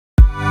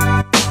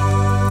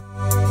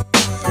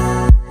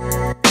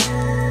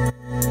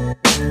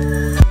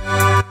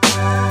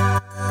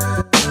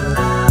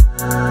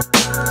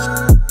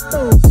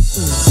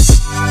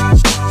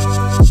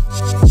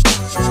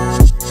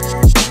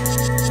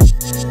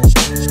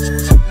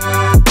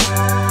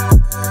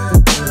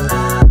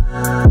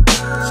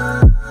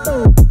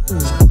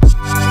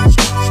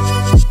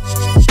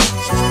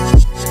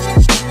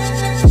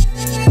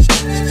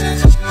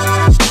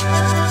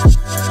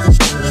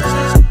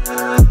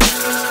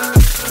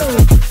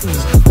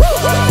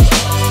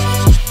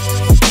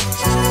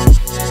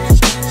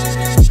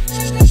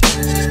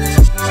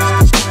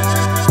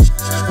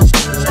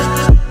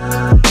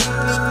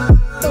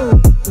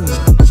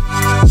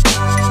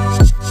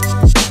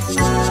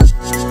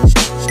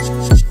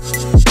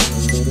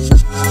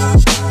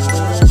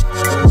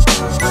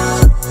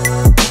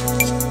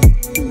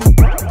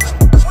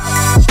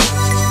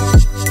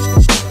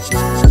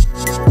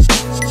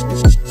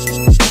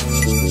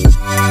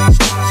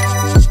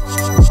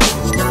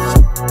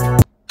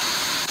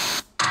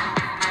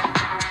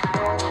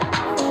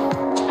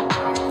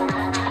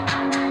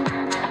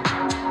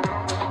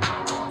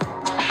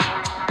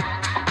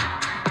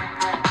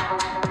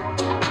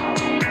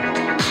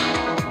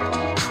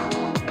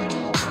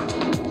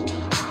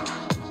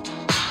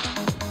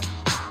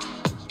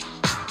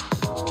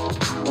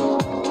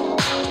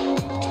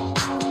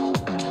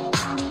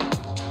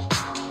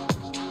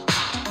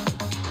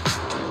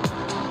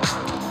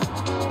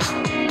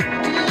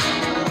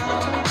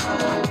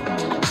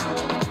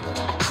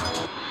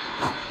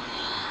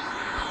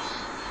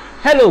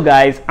Hello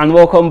guys, and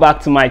welcome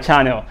back to my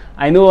channel.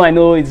 I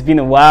know it's been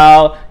a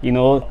while,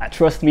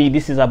 trust me,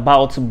 this is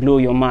about to blow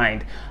your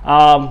mind.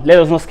 Let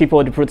us not skip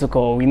all the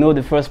protocol. We know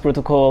the first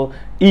protocol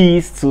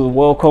is to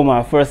welcome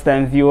our first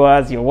time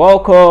viewers. You're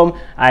welcome.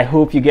 I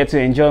hope you get to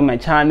enjoy my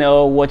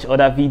channel, watch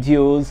other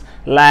videos,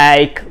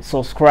 like,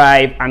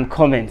 subscribe and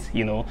comment.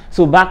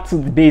 So back to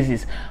the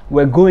basics.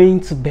 We're going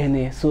to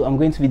Bénin, so I'm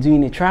going to be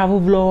doing a travel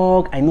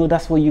vlog. I know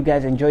that's what you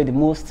guys enjoy the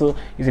most, so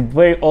it's a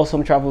very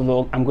awesome travel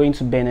vlog. I'm going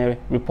to Benin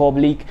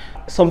Republic,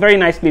 some very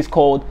nice place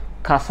called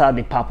Casa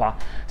de Papa.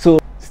 So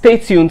stay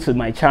tuned to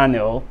my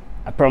channel.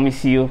 I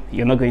promise you're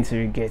not going to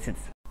regret it.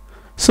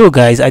 So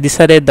guys, I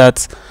decided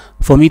that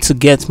for me to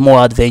get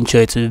more adventure,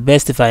 it would be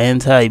best if I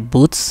enter a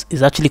boat.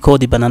 It's actually called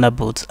the banana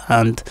boat,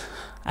 and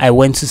I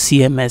went to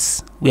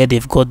CMS where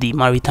they've got the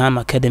maritime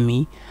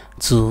academy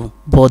to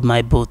board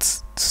my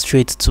boat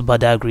straight to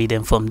Badagry.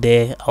 Then from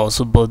there I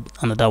also board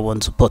another one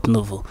to Port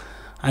Novo,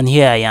 and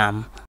here I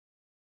am.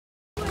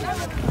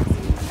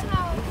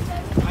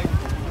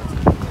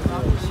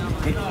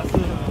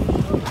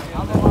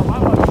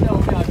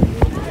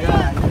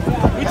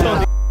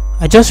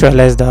 I just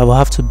realized that I will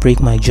have to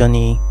break my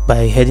journey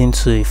by heading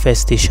to a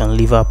first station,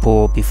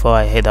 Liverpool, before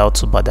I head out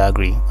to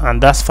Badagry,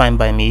 and that's fine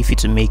by me if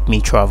it will make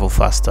me travel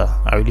faster.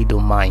 I really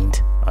don't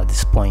mind at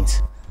this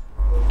point.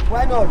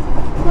 Why not?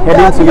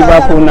 Heading to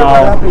Liverpool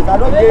now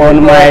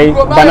on my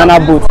banana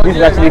boat. This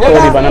is actually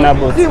called the banana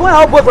boat.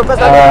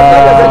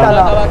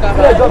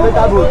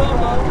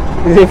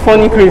 It's a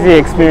funny, crazy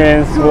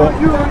experience. But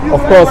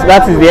of course,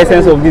 that is the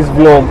essence of this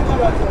vlog,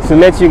 to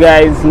let you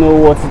guys know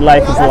what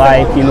life is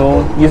like,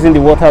 using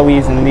the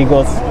waterways in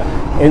Lagos,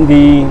 and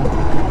the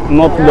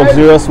not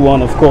luxurious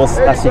one, of course,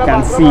 as you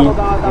can see.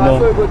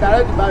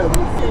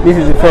 This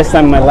is the first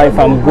time in my life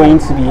I'm going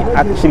to be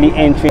actually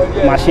entering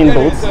machine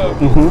boats.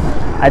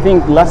 I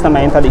think last time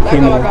I entered the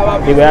canoe,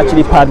 they were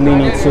actually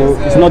paddling it, so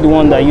it's not the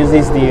one that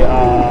uses the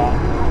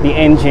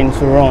engine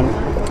to run.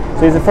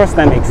 So it's the first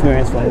time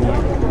experience for me.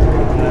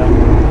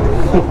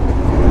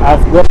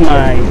 I've got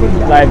my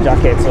life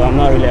jacket, so I'm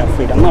not really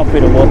afraid. I'm not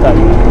afraid of water.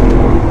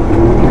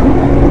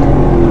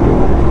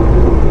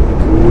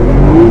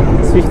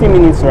 It's 15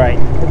 minutes ride,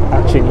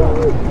 actually.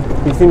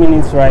 15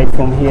 minutes ride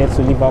from here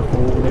to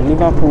Liverpool. Then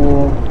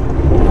Liverpool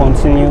will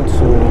continue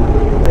to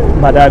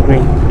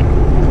Badagry.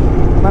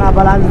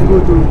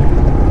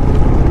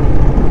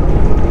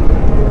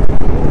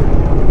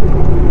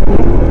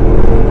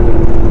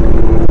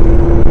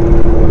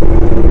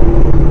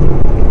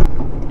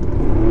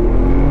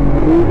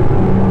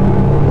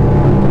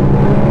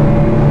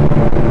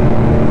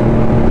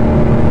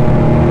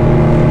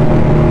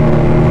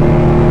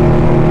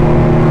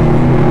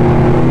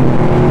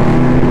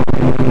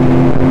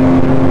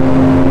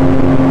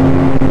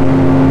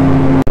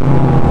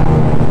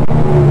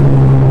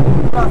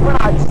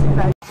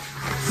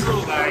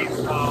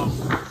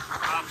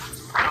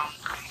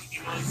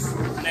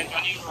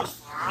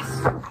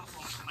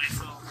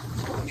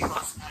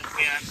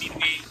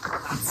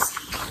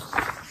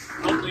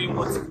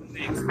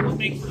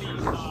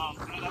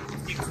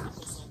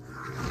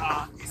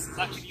 This is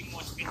actually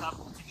much better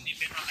for taking a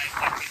better life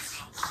jacket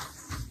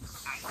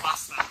and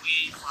faster,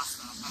 way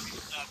faster. I'm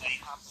really glad that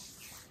it happened.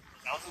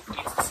 I also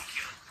feel it's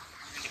secure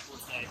in the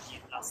boat that I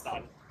did last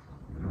time.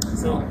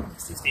 So,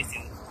 still stay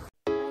tuned.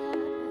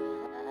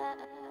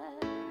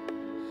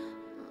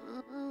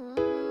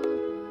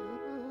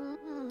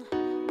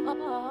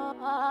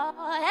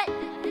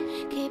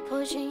 Keep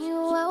pushing you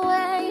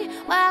away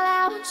while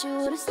I want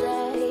you to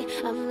stay.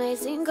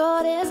 Amazing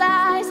gold is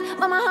eyes,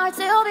 but my heart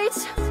still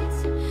beats.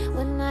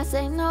 When I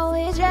say no,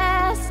 it's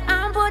yes.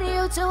 I'm putting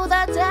you to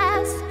the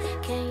test.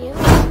 Can you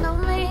know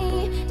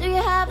me? Do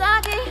you have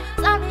the key?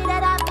 Sorry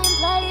that I've been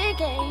playing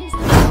games. You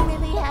don't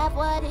really have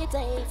what it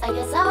takes. I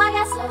guess so, I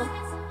guess so.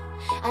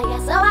 I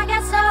guess so, I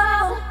guess so.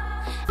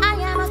 I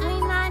am a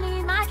queen, I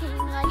need my king.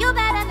 Are you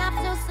better not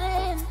to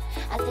sin?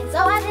 I think so,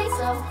 I think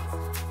so.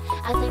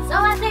 I think so,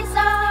 I think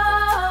so.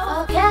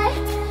 Okay,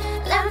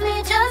 let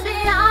me just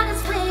be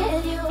honest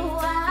with you.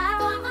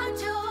 I want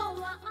you.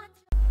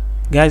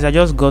 Guys, I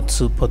just got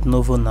to Port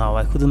Novo now.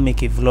 I couldn't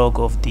make a vlog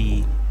of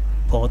the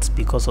port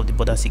because of the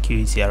border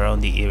security around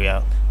the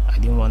area. I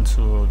didn't want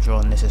to draw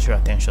unnecessary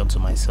attention to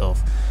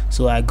myself,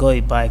 so I got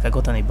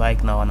on a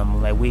bike now, and I'm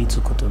on my way to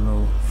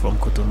Cotonou. From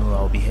Cotonou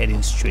I'll be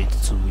heading straight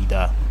to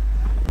Ouidah.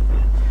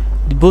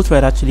 The boat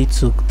ride actually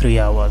took 3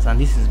 hours, and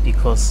this is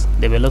because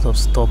there were a lot of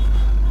stops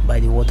by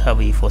the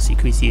waterway for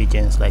security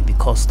agents like the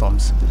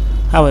customs.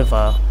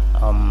 However,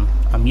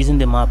 I'm using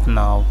the map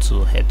now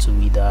to head to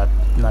Ouidah,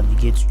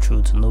 navigate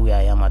through to know where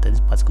I am at this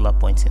particular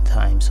point in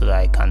time, so that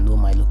I can know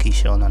my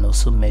location and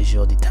also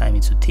measure the time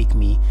it will take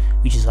me,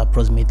 which is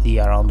approximately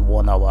around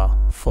 1 hour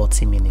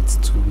 40 minutes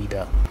to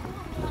Ouidah.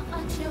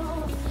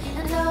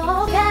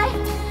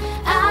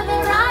 I've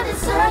been running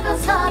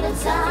circles all the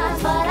time,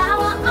 but I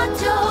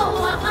want you.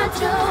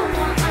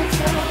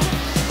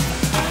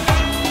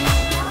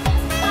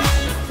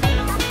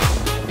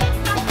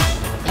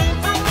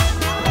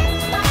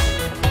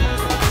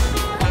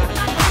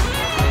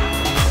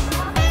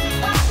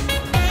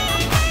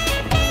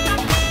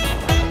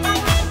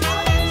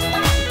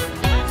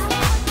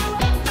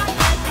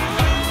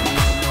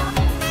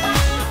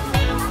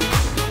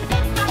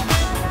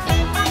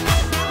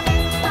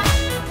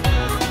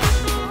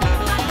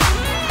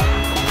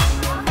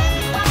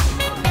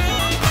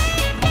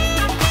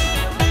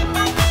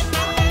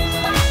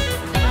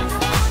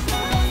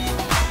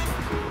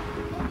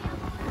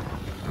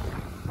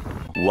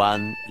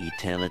 One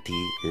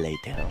eternity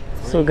later.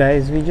 So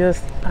guys, we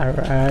just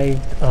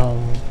arrived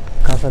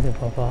Casa de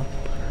Papa.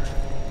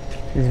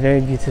 It's a very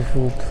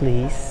beautiful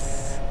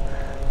place.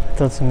 I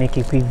thought to make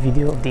a quick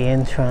video of the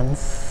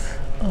entrance.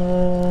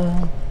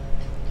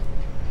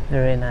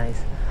 Very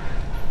nice.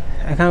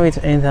 I can't wait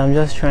to enter. I'm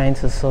just trying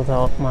to sort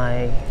out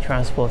my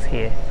transport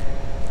here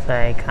so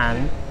I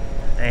can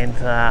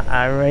enter.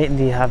 I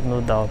already have no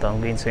doubt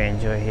I'm going to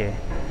enjoy here.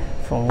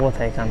 From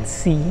what I can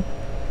see,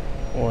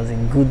 it was a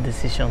good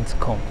decision to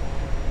come.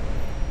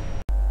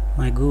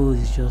 My goal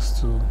is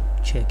just to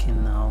check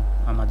in now.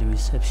 I'm at the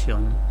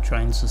reception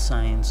trying to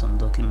sign some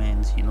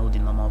documents, you know, the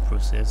normal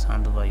process,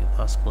 hand over your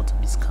passport to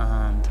be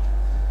scanned,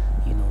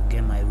 you know,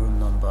 get my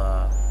room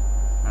number,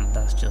 and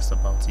that's just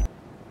about it.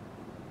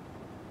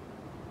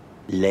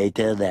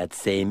 Later that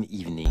same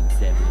evening,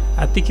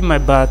 I've taken my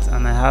bath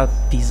and I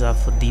had pizza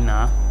for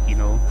dinner, you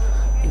know.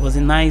 It was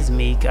a nice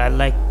make. I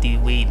liked the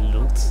way it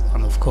looked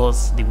and of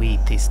course the way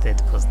it tasted,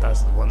 because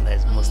that's the one that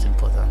is most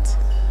important.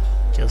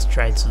 Just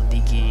try to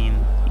dig in,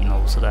 you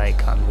know, so that I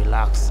can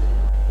relax.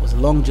 It was a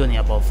long journey,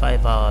 about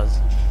 5 hours.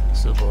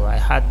 So but I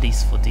had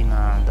this for dinner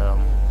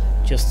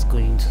and just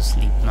going to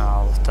sleep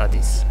now after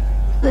this.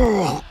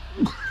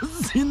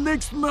 the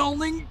next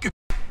morning.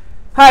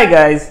 Hi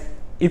guys,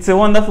 it's a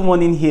wonderful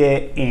morning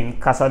here in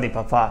Casa de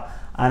Papa,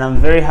 and I'm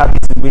very happy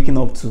to be waking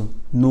up to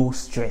no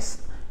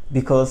stress,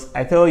 because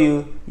I tell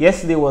you,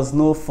 yesterday was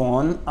no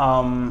fun.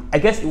 I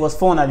guess it was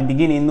fun at the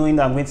beginning, knowing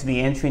that I'm going to be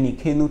entering a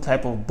canoe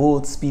type of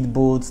boat, speed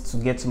boat, to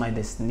get to my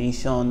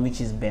destination,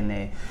 which is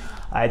Bénin.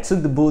 I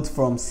took the boat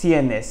from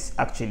CMS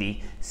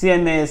actually.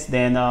 CMS,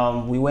 then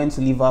we went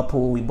to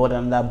Liverpool, we bought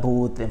another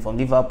boat, then from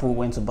Liverpool we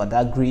went to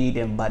Badagry,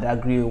 then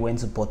Badagry we went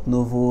to Port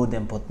Novo,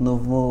 then Port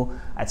Novo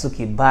I took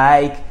a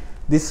bike.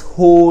 This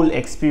whole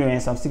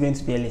experience, I'm still going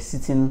to be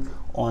eliciting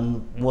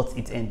on what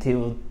it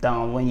entailed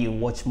down when you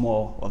watch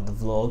more of the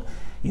vlog,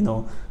 you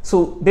know.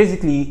 So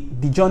basically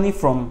the journey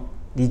from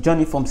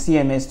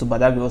CMS to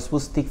Badagry was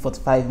supposed to take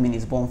 45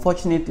 minutes, but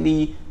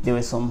unfortunately there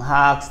were some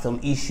hacks, some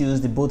issues.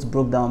 The boat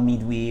broke down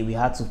midway. We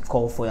had to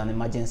call for an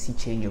emergency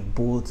change of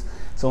boat.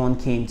 Someone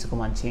came to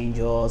come and change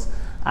us,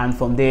 and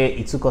from there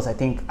it took us, I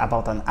think,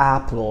 about an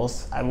hour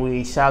plus.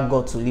 We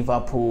got to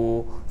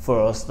Liverpool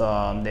first,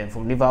 then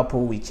from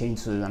Liverpool we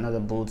changed to another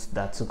boat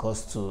that took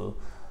us to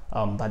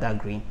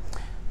Badagry.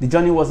 The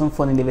journey wasn't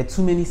funny. There were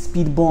too many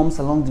speed bumps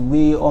along the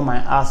way. All my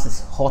ass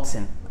is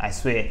hurting, I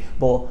swear,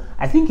 but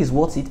I think it's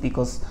worth it,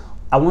 because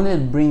I wanted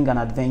to bring an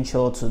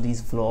adventure to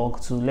this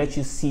vlog to let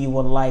you see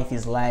what life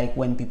is like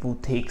when people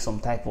take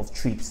some type of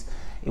trips.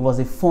 It was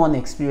a fun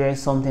experience,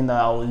 something that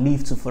I will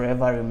live to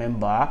forever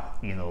remember,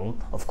 you know.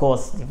 Of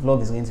course the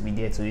vlog is going to be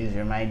there to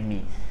remind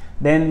me.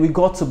 Then we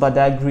got to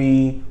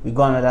Badagry, we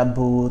got another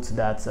boat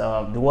that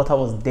the water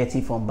was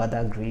dirty from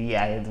Badagry.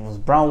 It was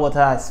brown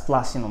water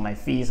splashing on my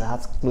face. I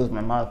had to close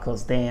my mouth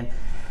because then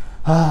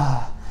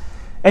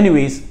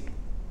anyways,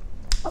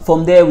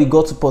 from there we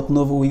got to Port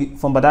Novo.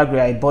 From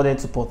Badagry I boarded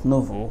to Port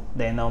Novo.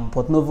 Then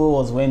Port Novo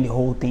was when the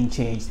whole thing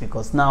changed,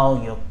 because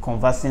now you're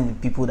conversing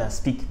with people that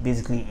speak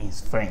basically in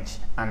French,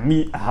 and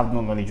me, I have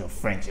no knowledge of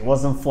French. It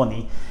wasn't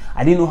funny.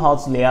 I didn't know how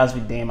to liaise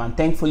with them, and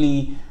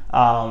thankfully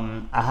I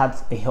had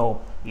a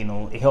help, you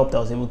know, a help that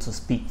was able to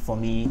speak for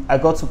me. I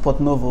got to Port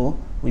Novo,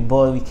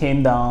 we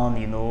came down,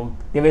 you know.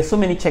 There were so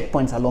many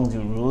checkpoints along the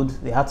road.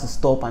 They had to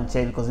stop and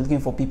check, because looking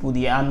for people,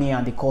 the army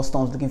and the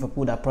customs, looking for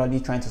people that are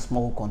probably trying to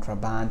smuggle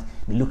contraband.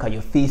 They look at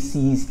your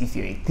faces, if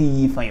you're a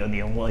thief and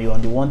you're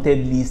on the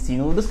wanted list, you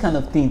know, this kind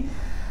of thing.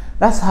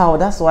 That's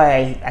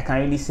why I can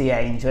really say I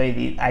enjoyed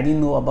it. I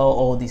didn't know about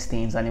all these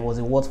things, and it was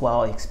a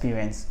worthwhile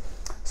experience.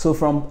 So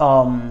from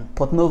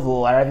Port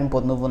Novo, arriving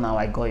Port Novo now,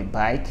 I got a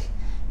bike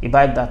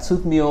that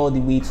took me all the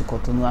way to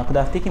Cotonou. I could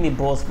have taken a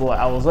bus, but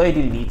I was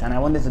already late and I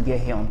wanted to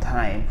get here on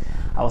time.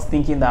 I was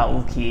thinking that,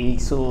 okay,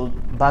 so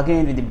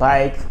bargaining with the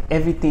bike,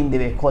 everything they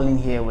were calling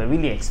here were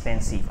really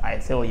expensive, I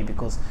tell you,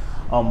 because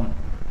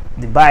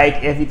the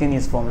bike, everything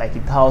is from like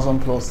 1,000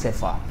 plus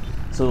CFA.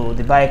 So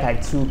the bike I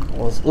took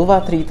was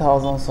over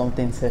 3,000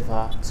 something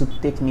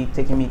CFA,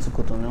 taking me to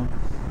Cotonou.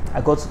 I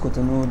got to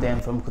Cotonou,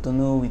 then from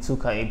Cotonou we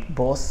took a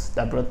bus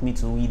that brought me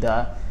to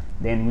Ouidah.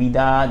 Then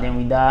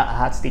Ouidah, I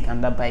had to take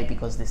another bike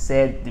because they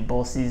said the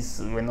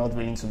buses were not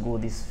willing to go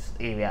this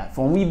area.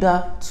 From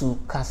Ouidah to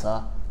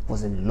Casa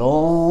was a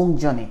long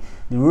journey.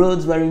 The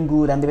roads weren't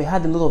good, and they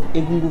had a lot of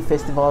Egungun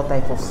festival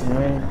type of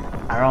scenery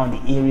around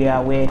the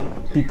area where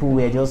people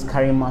were just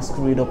carrying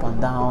masquerade up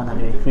and down, and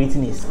they were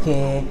creating a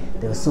scare.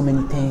 There were so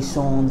many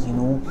tensions, you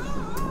know.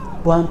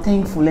 But I'm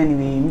thankful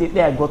anyway.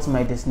 Immediately I got to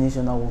my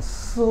destination, I was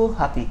so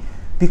happy,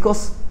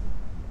 because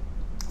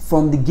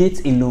from the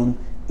gate alone,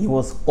 it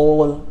was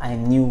all I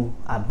knew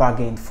I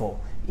bargained for.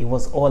 It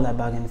was all I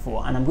bargained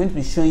for. And I'm going to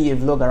be showing you a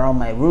vlog around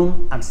my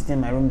room. I'm sitting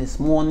in my room this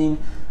morning.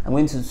 I'm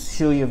going to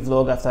show you a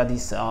vlog after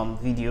this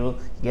video.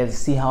 You get to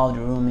see how the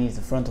room is,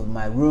 the front of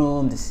my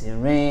room, the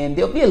siren.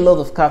 There'll be a lot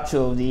of capture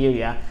of the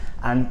area,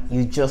 and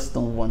you just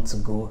don't want to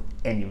go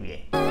anywhere.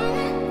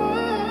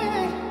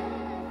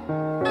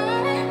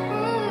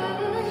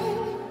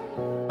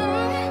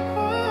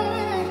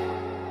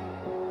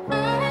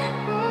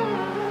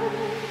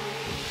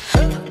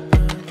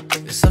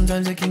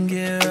 Sometimes it can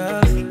get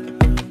rough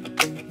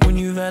when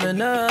you've had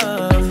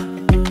enough.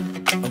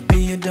 I'll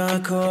be your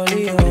Don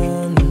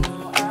Corleone.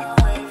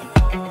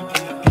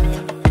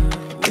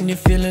 When you're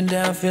feeling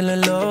down,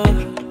 feeling low,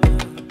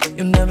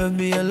 you'll never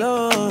be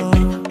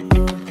alone.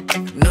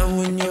 Not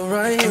when you're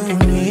right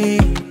with me.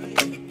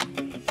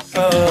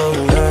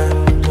 Oh,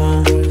 I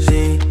won't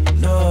see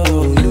no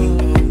you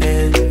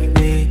and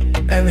me.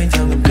 Every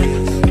time the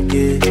things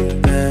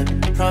get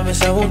bad,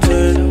 promise I won't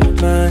turn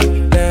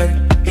my back.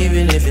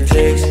 Even if it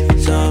takes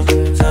some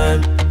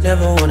time,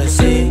 never wanna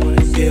see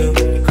you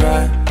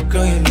cry.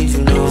 Girl, you need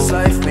to know it's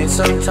life means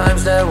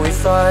sometimes that we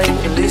fight.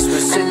 At least we're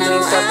sitting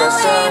side by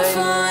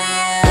side.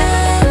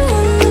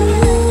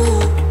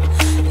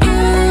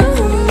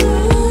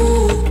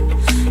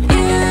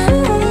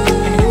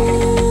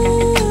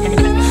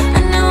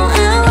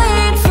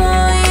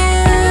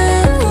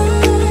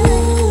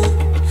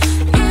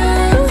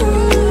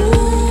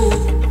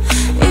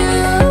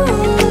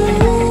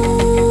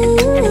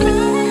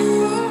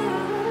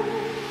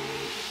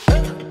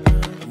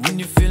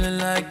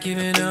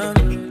 Giving up,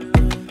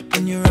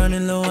 when you're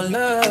running low on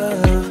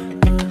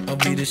love, I'll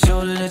be the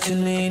shoulder that you're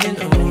leaning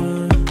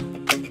on.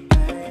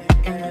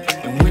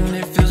 And when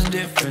it feels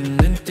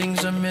different and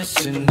things are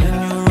missing,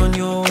 and you're on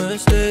your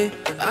worst day,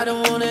 I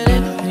don't want it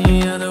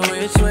any other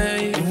which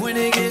way. And when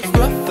it gets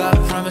rough, I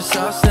promise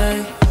I'll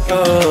stay.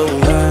 Oh,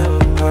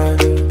 my heart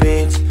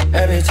beats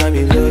every time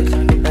you look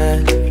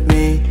at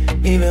me,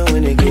 even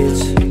when it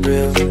gets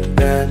real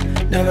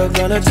bad. Never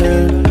gonna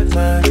turn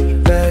my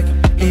back,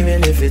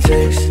 even if it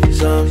takes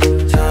some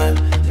time.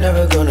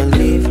 Never gonna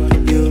leave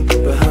you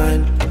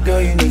behind.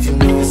 Girl, you need to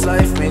know it's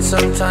life means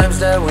sometimes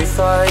that we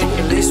fight.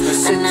 At least we're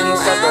sitting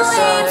side by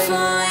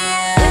side.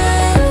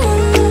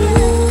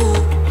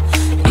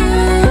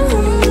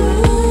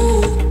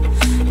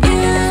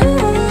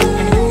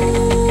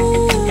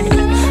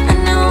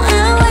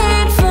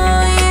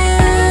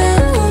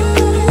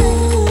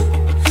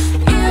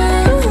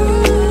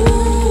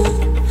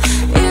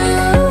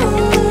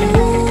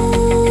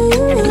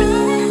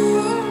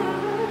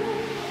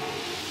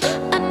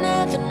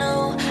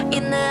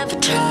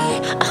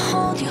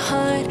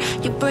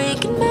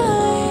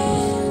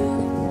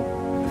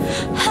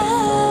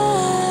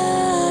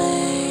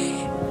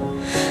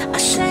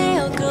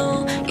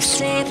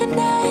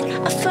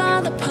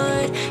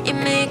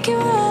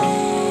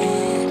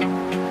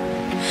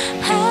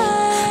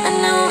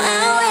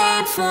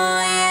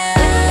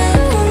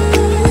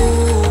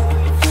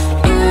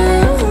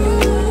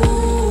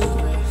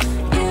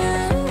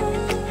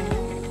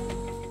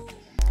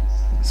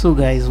 So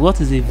guys,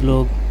 what is a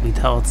vlog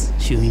without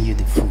showing you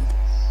the food?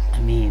 I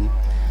mean,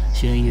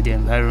 showing you the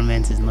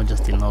environment is not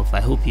just enough.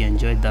 I hope you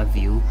enjoyed that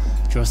view.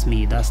 Trust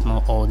me, that's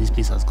not all this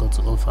place has got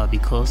to offer,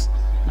 because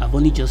I've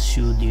only just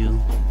showed you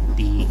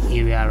the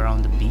area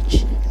around the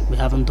beach. We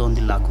haven't done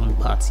the lagoon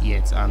part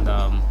yet, and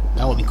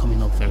that will be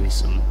coming up very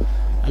soon.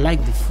 I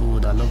like the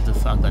food. I love the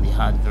fact that they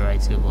had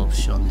variety of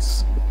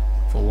options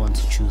for one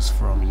to choose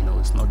from. You know,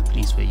 it's not the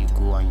place where you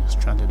go and you're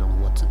stranded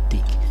on what to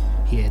take.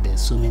 Here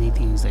there's so many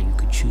things that you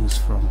could choose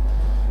from,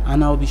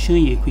 and I'll be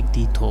showing you a quick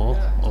detour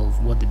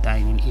of what the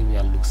dining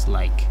area looks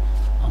like.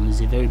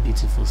 It's a very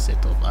beautiful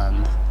setup,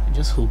 and I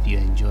just hope you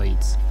enjoy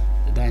it.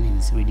 The dining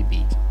is really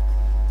big.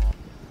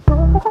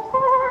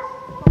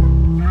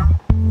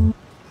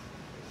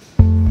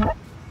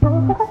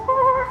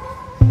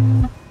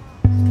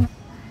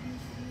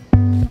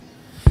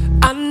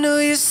 I know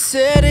you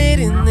said it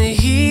in the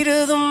heat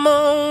of the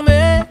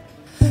moment,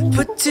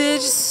 but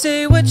did you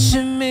say what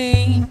you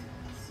mean?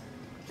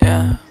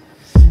 Yeah.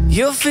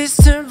 Your face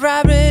turned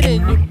bright red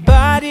and your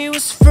body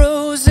was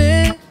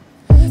frozen.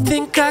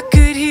 Think I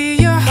could hear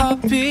your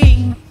heart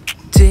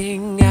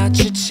beating out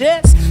your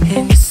chest,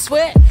 and you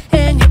sweat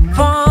and your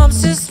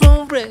palms just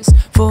won't rest.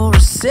 For a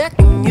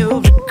second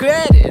you'll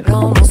regret it,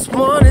 almost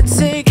wanna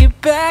take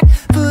it back,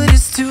 but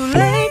it's too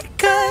late,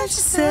 cause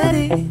you said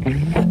it.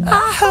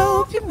 I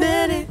hope you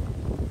meant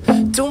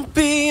it. Don't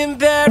be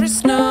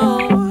embarrassed,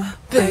 no.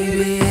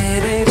 Baby,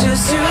 it ain't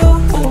just you.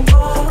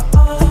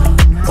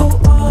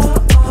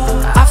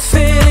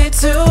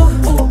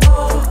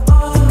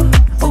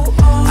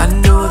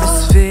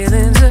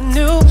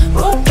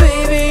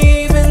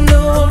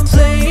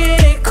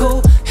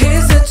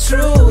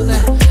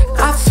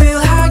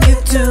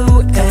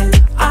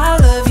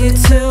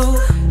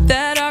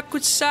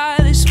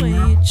 Silence when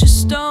you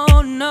just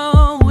don't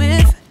know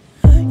if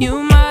you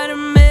might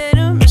have made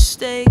a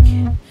mistake.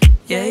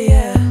 Yeah,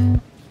 yeah.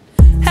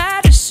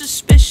 Had a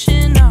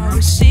suspicion, I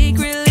was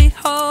secretly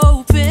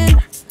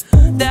hoping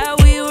that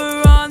we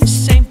were on the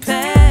same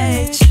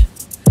page.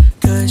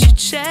 Cause your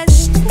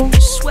chest, your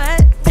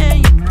sweat,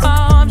 and your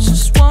palms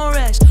just won't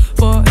rest.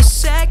 For a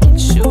second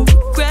you'll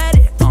regret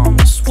it,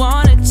 almost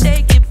wanna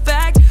take it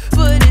back,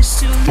 but it's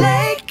too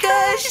late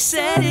cause you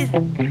said it.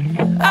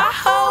 I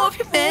hope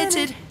you meant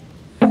it.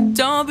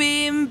 Don't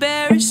be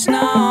embarrassed,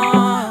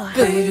 no.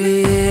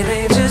 Baby, it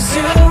ain't just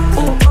you.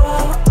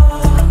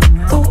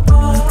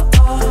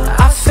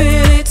 I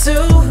feel it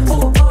too.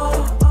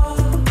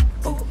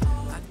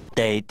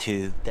 Day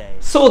 2.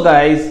 So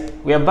guys,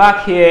 we are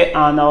back here,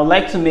 and I would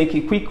like to make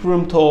a quick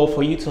room tour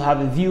for you to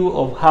have a view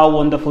of how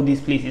wonderful this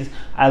place is.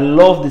 I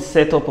love the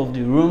setup of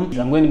the room.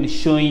 I'm going to be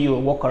showing you a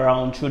walk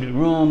around through the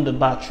room, the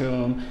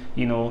bathroom,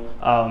 you know,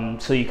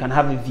 so you can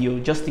have a view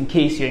just in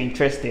case you're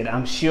interested.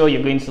 I'm sure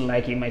you're going to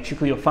like it. It might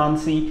tickle your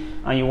fancy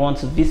and you want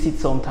to visit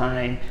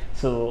sometime.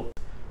 So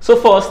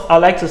first, I'd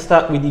like to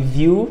start with the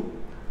view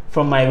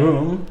from my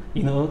room.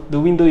 You know, the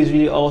window is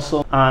really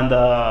awesome, and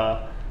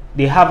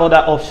they have other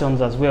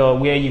options as well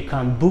where you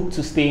can book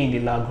to stay in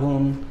the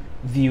lagoon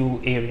view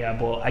area,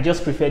 but I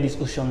just prefer this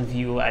ocean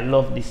view. I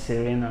love the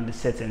serene and the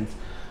settings.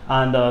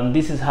 And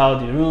this is how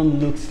the room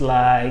looks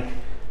like.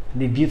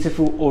 The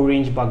beautiful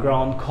orange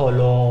background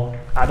color.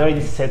 I'd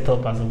already set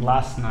up as of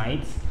last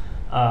night.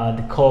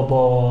 The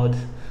cupboard,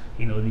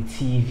 you know, the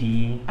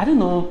TV. I don't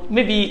know,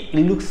 maybe it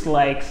looks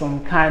like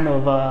some kind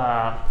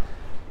of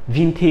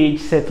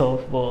vintage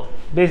setup, but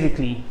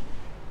basically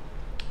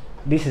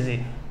this is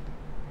it.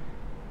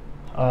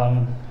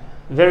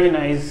 Very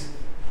nice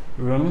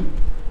room.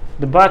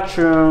 The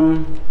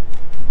bathroom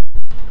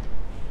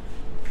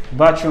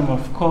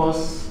of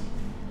course.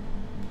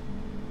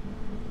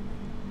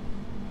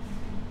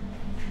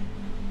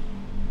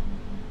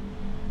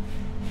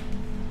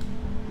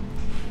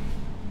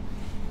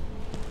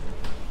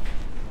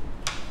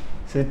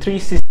 It's a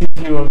 360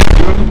 view of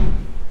the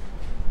room.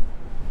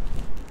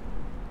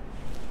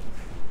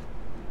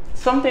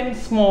 Something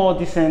small,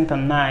 decent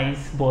and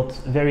nice, but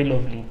very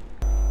lovely.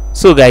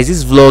 So guys,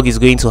 this vlog is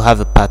going to have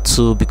a part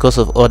 2 because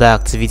of other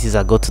activities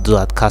I got to do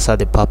at Casa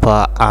de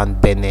Papa and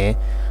Bénin.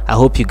 I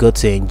hope you got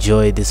to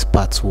enjoy this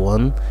part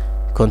 1.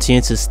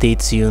 Continue to stay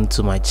tuned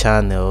to my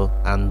channel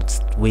and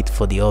wait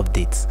for the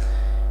updates.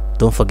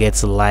 Don't forget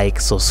to like,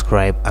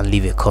 subscribe and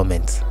leave a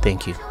comment.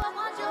 Thank you.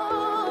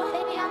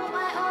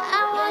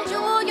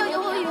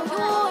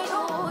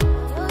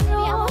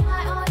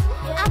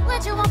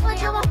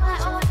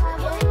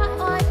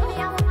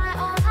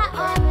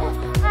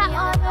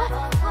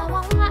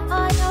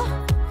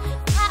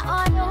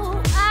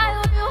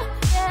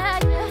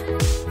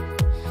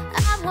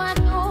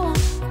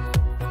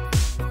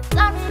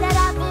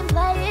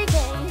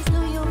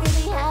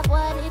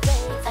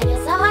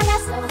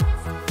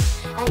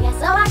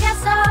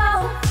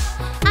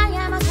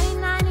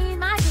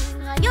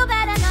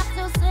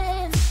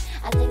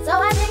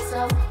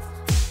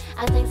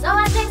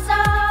 I think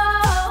so.